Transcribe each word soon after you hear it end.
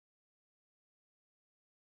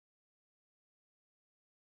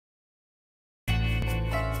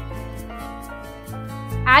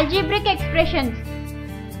Algebraic expressions.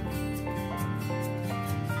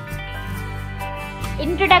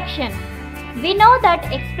 Introduction. We know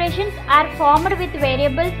that expressions are formed with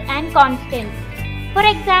variables and constants. For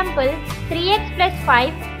example, 3x plus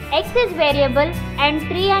 5, x is variable and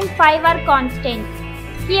 3 and 5 are constants.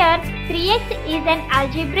 Here, 3x is an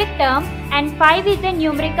algebraic term and 5 is a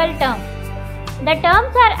numerical term. The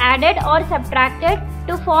terms are added or subtracted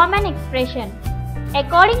to form an expression.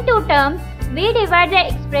 According to terms, we divide the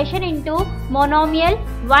expression into monomial,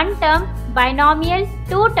 1 term, binomial,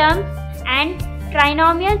 2 terms, and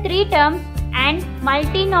trinomial, 3 terms, and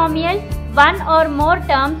multinomial, 1 or more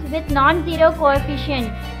terms with non-zero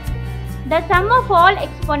coefficients. The sum of all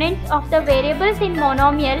exponents of the variables in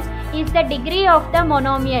monomial is the degree of the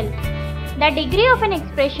monomial. The degree of an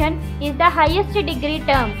expression is the highest degree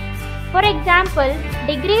term. For example,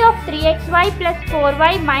 degree of 3xy plus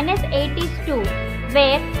 4y minus 8 is 2,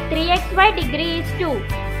 where 3xy degree is 2.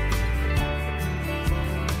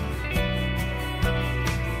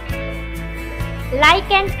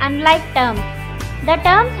 Like and unlike terms. The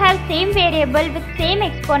terms have same variable with same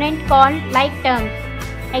exponent called like terms.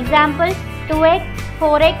 Example, 2x,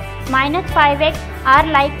 4x, minus 5x are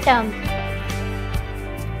like terms.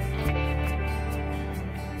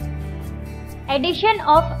 Addition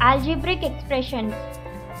of algebraic expressions.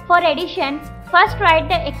 For addition, first write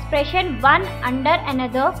the expression one under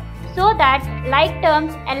another so that like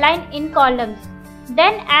terms align in columns.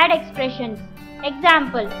 Then add expressions.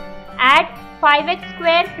 Example, add 5x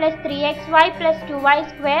square plus 3xy plus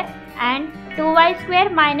 2y square and 2y square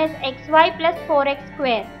minus xy plus 4x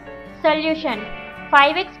square. Solution,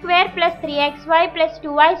 5x square plus 3xy plus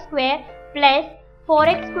 2y square plus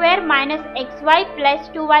 4x square minus xy plus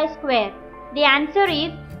 2y square. The answer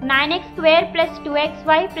is 9x square plus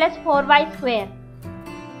 2xy plus 4y square.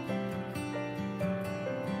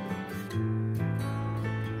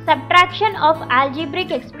 Subtraction of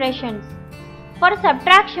algebraic expressions. For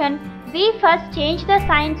subtraction, we first change the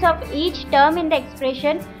signs of each term in the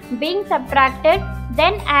expression being subtracted,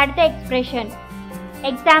 then add the expression.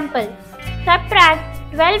 Example, subtract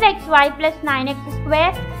 12xy plus 9x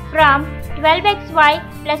square from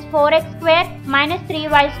 12xy plus 4x square minus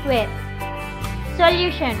 3y square.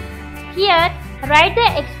 Solution. Here, write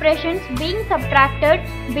the expressions being subtracted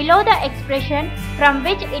below the expression from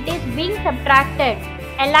which it is being subtracted,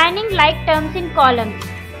 aligning like terms in columns.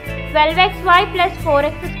 12xy plus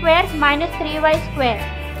 4x square minus 3y square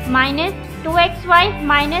minus 2xy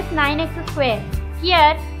minus 9x square.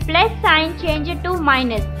 Here, plus sign change it to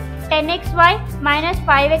minus 10xy minus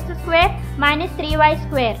 5x square minus 3y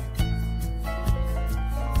square.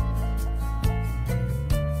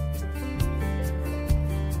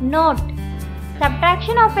 Note: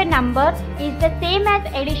 subtraction of a number is the same as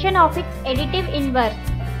addition of its additive inverse.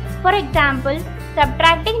 For example,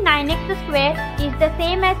 subtracting 9x square is the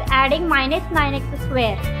same as adding minus 9x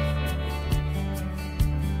square.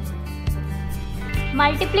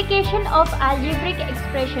 Multiplication of algebraic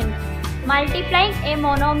expressions. Multiplying a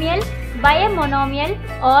monomial by a monomial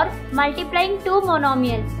or multiplying two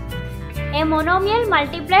monomials. A monomial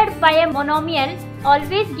multiplied by a monomial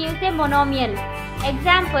always gives a monomial.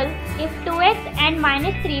 Example, if 2x and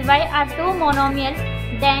minus 3y are two monomials,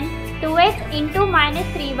 then 2x into minus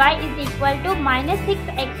 3y is equal to minus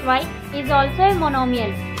 6xy is also a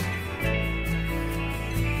monomial.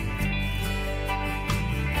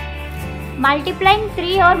 Multiplying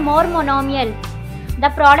three or more monomials. The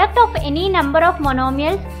product of any number of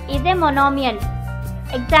monomials is a monomial.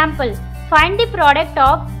 Example, find the product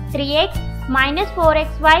of 3x minus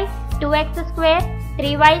 4xy, 2x square,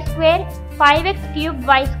 3y square, 5x cubed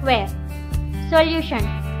y square. Solution,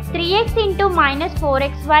 3x into minus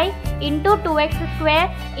 4xy into 2x square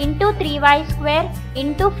into 3y square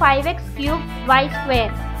into 5x cubed y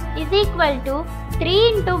square is equal to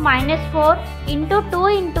 3 into minus 4 into 2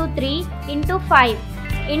 into 3 into 5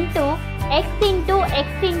 into x into x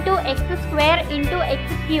square into x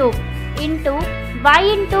cube into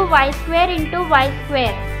y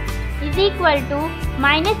square is equal to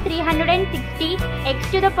minus 360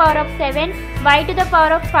 x to the power of 7 y to the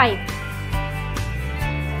power of 5.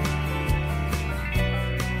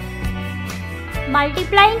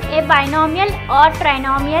 Multiplying a binomial or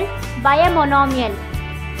trinomial by a monomial.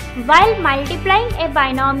 While multiplying a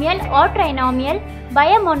binomial or trinomial by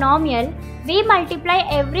a monomial, we multiply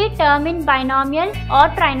every term in binomial or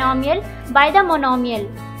trinomial by the monomial.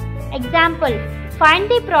 Example, find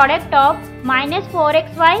the product of minus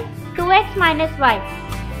 4xy, 2x minus y.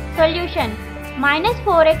 Solution, minus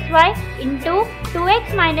 4xy into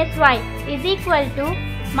 2x minus y is equal to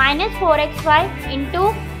minus 4xy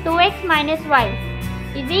into 2x minus y.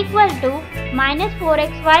 is equal to minus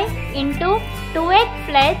 4xy into 2x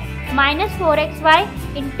plus minus 4xy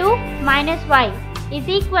into minus y is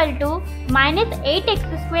equal to minus 8x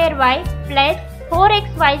square y plus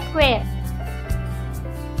 4xy square.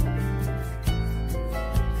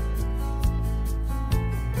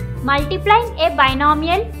 Multiplying a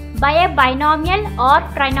binomial by a binomial or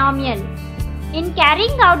trinomial. In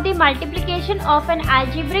carrying out the multiplication of an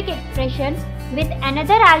algebraic expression with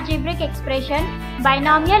another algebraic expression,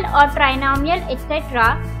 binomial or trinomial,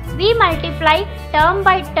 etc., we multiply term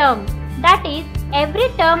by term. That is, every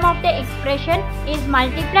term of the expression is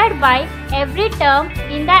multiplied by every term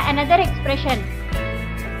in the another expression.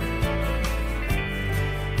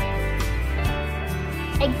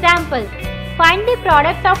 Example: find the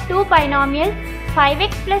product of two binomials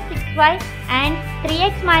 5x plus 6y and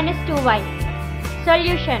 3x minus 2y.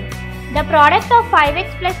 Solution: the product of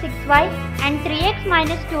 5x plus 6y and 3x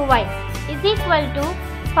minus 2y is equal to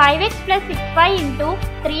 5x plus 6y into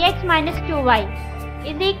 3x minus 2y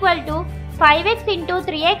is equal to 5x into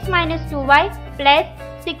 3x minus 2y plus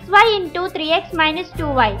 6y into 3x minus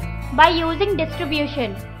 2y by using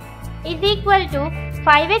distribution is equal to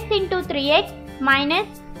 5x into 3x minus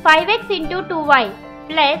 5x into 2y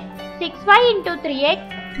plus 6y into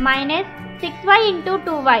 3x minus 6y into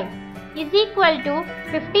 2y is equal to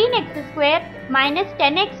 15x square minus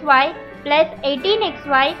 10xy plus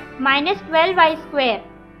 18xy minus 12y square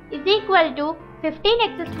is equal to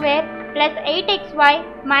 15x square plus 8xy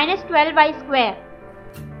minus 12y square.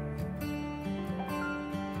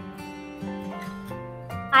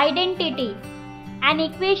 Identity. An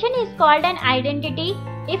equation is called an identity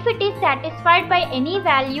if it is satisfied by any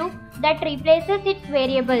value that replaces its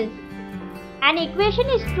variables. An equation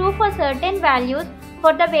is true for certain values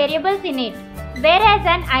for the variables in it, whereas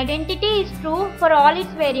an identity is true for all its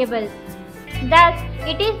variables. Thus,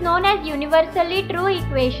 it is known as universally true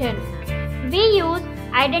equation. We use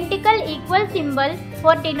identical equal symbol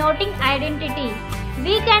for denoting identity.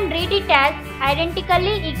 We can read it as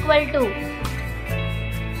identically equal to.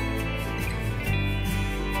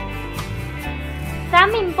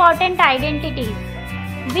 Some important identities.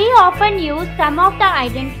 We often use some of the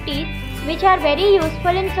identities which are very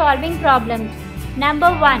useful in solving problems.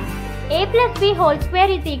 Number 1. A plus b whole square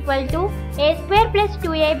is equal to a square plus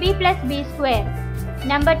 2ab plus b square.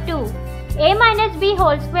 Number 2. A minus b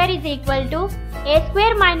whole square is equal to a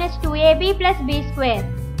square minus 2ab plus b square.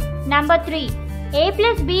 Number 3. A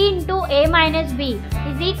plus b into a minus b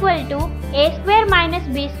is equal to a square minus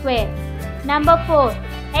b square. Number 4.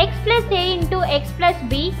 X plus a into x plus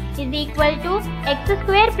b is equal to x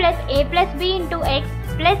square plus a plus b into x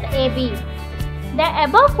plus ab. The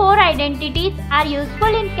above four identities are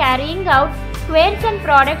useful in carrying out squares and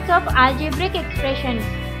products of algebraic expressions.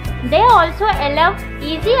 They also allow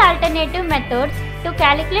easy alternative methods to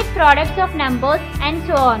calculate products of numbers and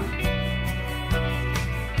so on.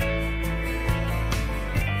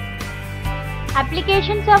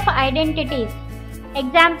 Applications of identities.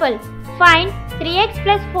 Example: find 3x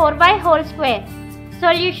plus 4y whole square.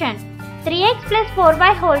 Solution: 3x plus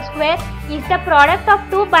 4y whole square is the product of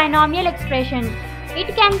two binomial expressions.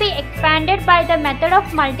 It can be expanded by the method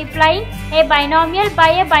of multiplying a binomial by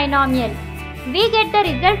a binomial. We get the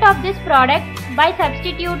result of this product by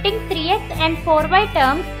substituting 3x and 4y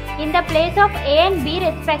terms in the place of a and b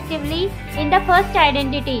respectively in the first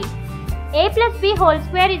identity. A plus b whole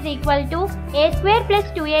square is equal to a square plus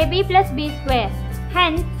 2ab plus b square.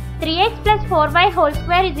 Hence, 3x plus 4y whole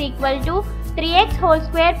square is equal to 3x whole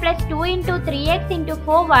square plus 2 into 3x into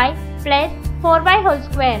 4y plus 4y whole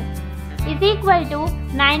square is equal to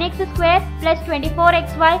 9x square plus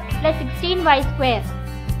 24xy plus 16y square.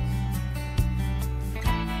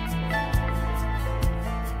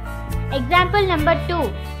 Example number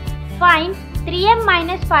 2. Find 3m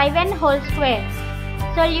minus 5n whole square.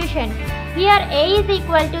 Solution: here a is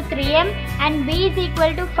equal to 3m and b is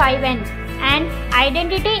equal to 5n, and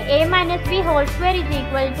identity a minus b whole square is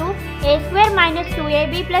equal to a square minus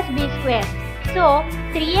 2ab plus b square. So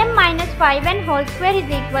 3m minus 5n whole square is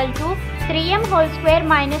equal to 3m whole square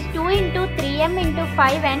minus 2 into 3m into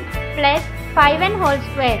 5n plus 5n whole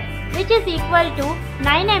square, which is equal to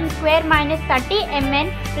 9m square minus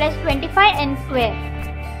 30mn plus 25n square.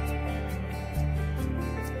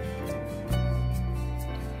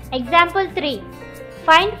 Example 3.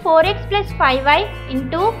 Find 4x plus 5y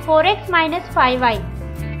into 4x minus 5y.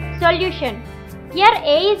 Solution: here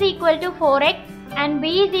a is equal to 4x and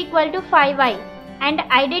b is equal to 5y, and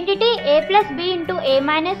identity a plus b into a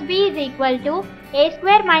minus b is equal to a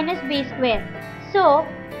square minus b square. So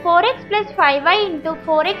 4x plus 5y into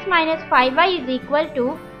 4x minus 5y is equal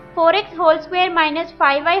to 4x whole square minus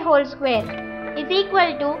 5y whole square. is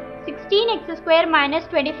equal to 16x square minus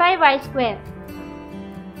 25y square.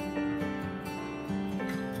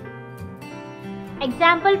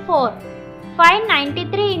 Example 4. Find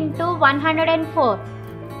 93 into 104.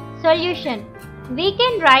 Solution. We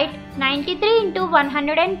can write 93 into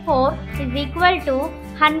 104 is equal to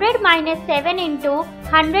 100 minus 7 into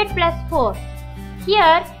 100 plus 4.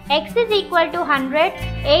 Here x is equal to 100,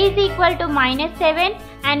 a is equal to minus 7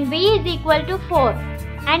 and b is equal to 4.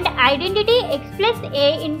 And identity x plus a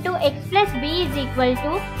into x plus b is equal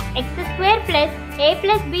to x square plus a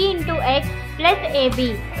plus b into x plus ab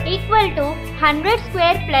equal to 100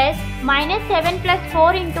 square plus minus 7 plus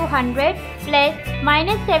 4 into 100 plus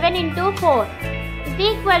minus 7 into 4 is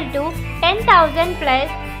equal to 10,000 plus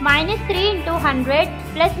minus 3 into 100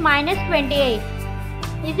 plus minus 28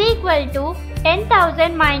 is equal to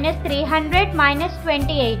 10,000 minus 300 minus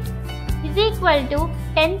 28 is equal to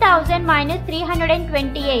 10,000 minus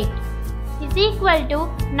 328 is equal to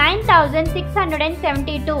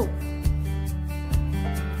 9,672.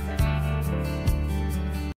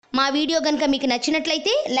 మా video గనుక మీకు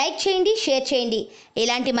నచ్చినట్లయితే like చేయండి, share చేయండి.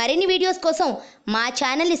 ఇలాంటి మరిన్ని videos కోసం మా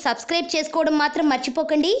ఛానల్ని సబ్స్క్రైబ్ చేసుకోవడం మాత్రం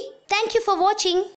మర్చిపోకండి. Thank you for watching.